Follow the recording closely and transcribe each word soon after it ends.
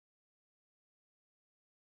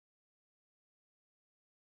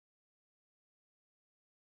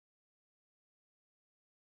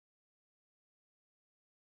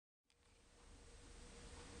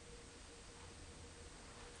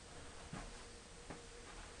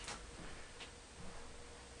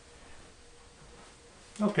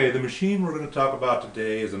Okay, the machine we're going to talk about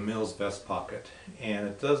today is a Mills Vest Pocket, and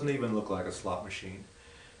it doesn't even look like a slot machine.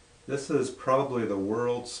 This is probably the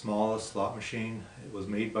world's smallest slot machine. It was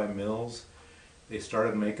made by Mills. They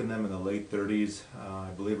started making them in the late 30s, I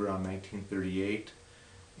believe around 1938,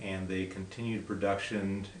 and they continued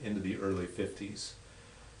production into the early 50s.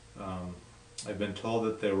 I've been told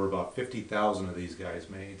that there were about 50,000 of these guys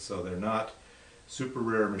made, so they're not super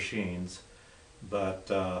rare machines,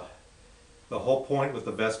 but the whole point with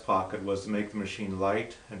the Vest Pocket was to make the machine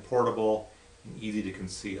light and portable and easy to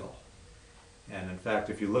conceal. And in fact,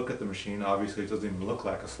 if you look at the machine, obviously it doesn't even look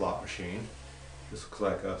like a slot machine. This looks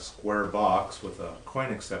like a square box with a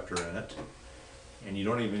coin acceptor in it, and you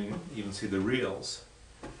don't even see the reels.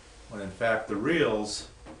 When in fact the reels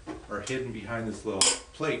are hidden behind this little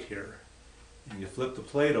plate here. And you flip the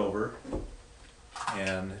plate over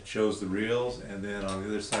and it shows the reels, and then on the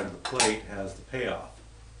other side of the plate has the payoff.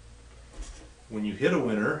 When you hit a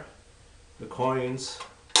winner, the coins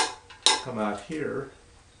come out here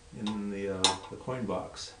in the coin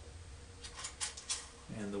box.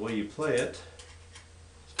 And the way you play it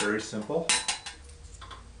is very simple.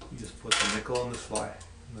 You just put the nickel in the slide,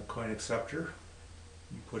 in the coin acceptor.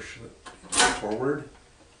 You push it forward,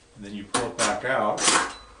 and then you pull it back out.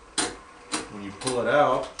 When you pull it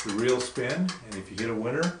out, the reels spin, and if you hit a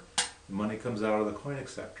winner, the money comes out of the coin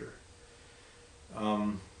acceptor.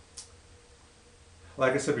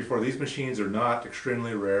 Like I said before, these machines are not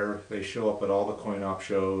extremely rare. They show up at all the coin op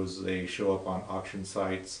shows. They show up on auction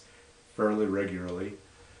sites fairly regularly.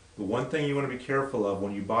 The one thing you want to be careful of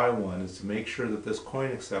when you buy one is to make sure that this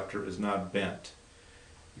coin acceptor is not bent,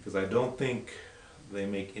 because I don't think they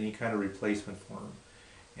make any kind of replacement for them.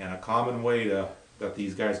 And a common way that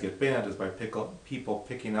these guys get bent is by people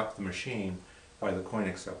picking up the machine by the coin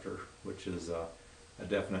acceptor, which is a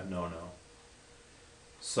definite no-no.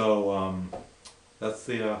 So that's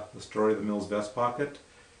the story of the Mills Vest Pocket,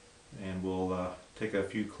 and we'll take a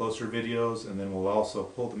few closer videos, and then we'll also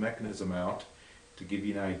pull the mechanism out to give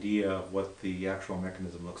you an idea of what the actual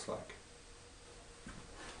mechanism looks like.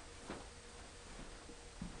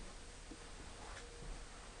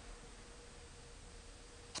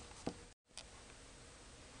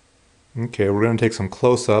 Okay, we're going to take some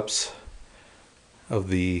close-ups of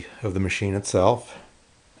the machine itself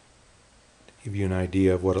to give you an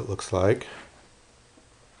idea of what it looks like.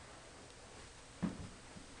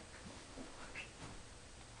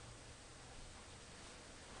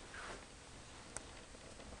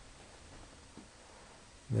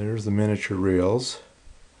 There's the miniature reels.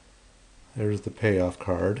 There's the payoff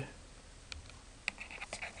card.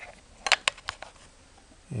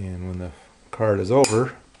 And when the card is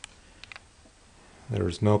over,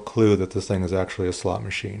 there's no clue that this thing is actually a slot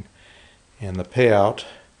machine. And the payout,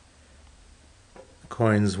 the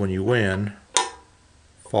coins when you win,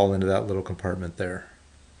 fall into that little compartment there.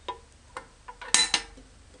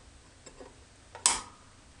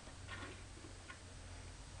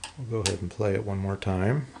 We'll go ahead and play it one more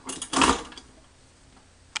time.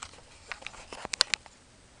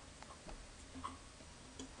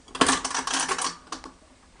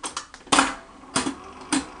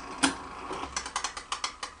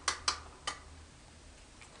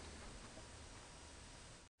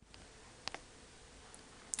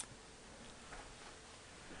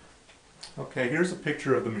 Okay, here's a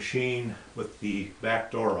picture of the machine with the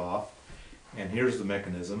back door off, and here's the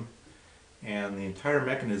mechanism. And the entire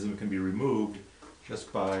mechanism can be removed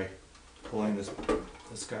just by pulling this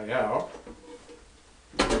guy out.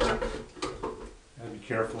 Gotta be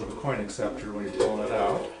careful of the coin acceptor when you're pulling it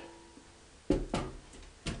out.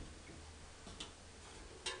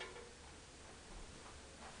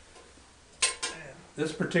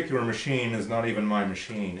 This particular machine is not even my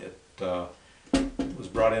machine. It was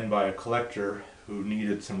brought in by a collector who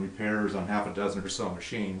needed some repairs on half a dozen or so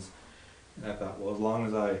machines. And I thought, well, as long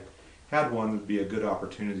as I had one, it would be a good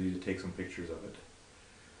opportunity to take some pictures of it.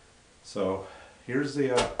 So here's the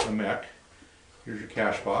mech. Here's your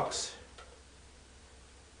cash box.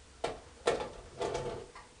 And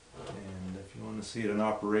if you want to see it in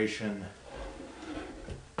operation,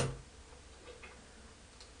 put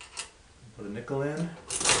a nickel in.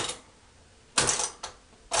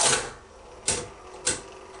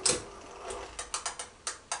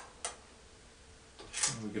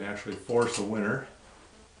 And we can actually force a winner.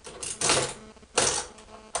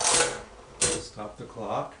 Stop the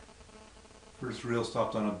clock. First reel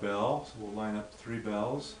stopped on a bell, so we'll line up 3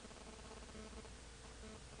 bells.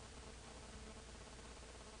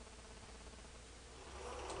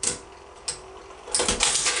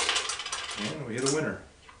 And we hit a winner.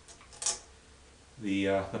 The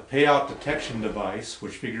payout detection device,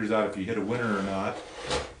 which figures out if you hit a winner or not,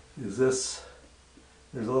 is this.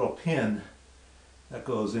 There's a little pin that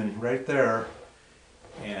goes in right there,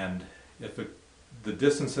 and if the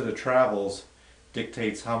distance that it travels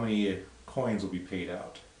dictates how many coins will be paid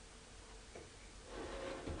out.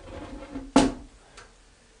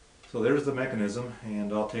 So there's the mechanism,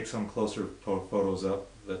 and I'll take some closer photos up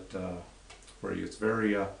that for you. It's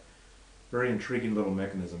very intriguing little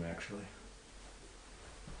mechanism, actually.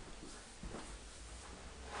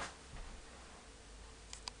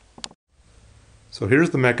 So here's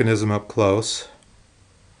the mechanism up close.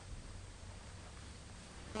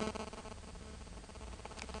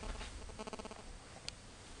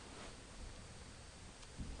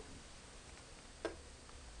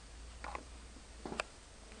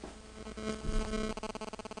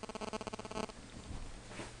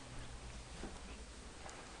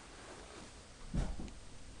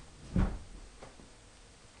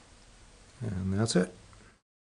 And that's it.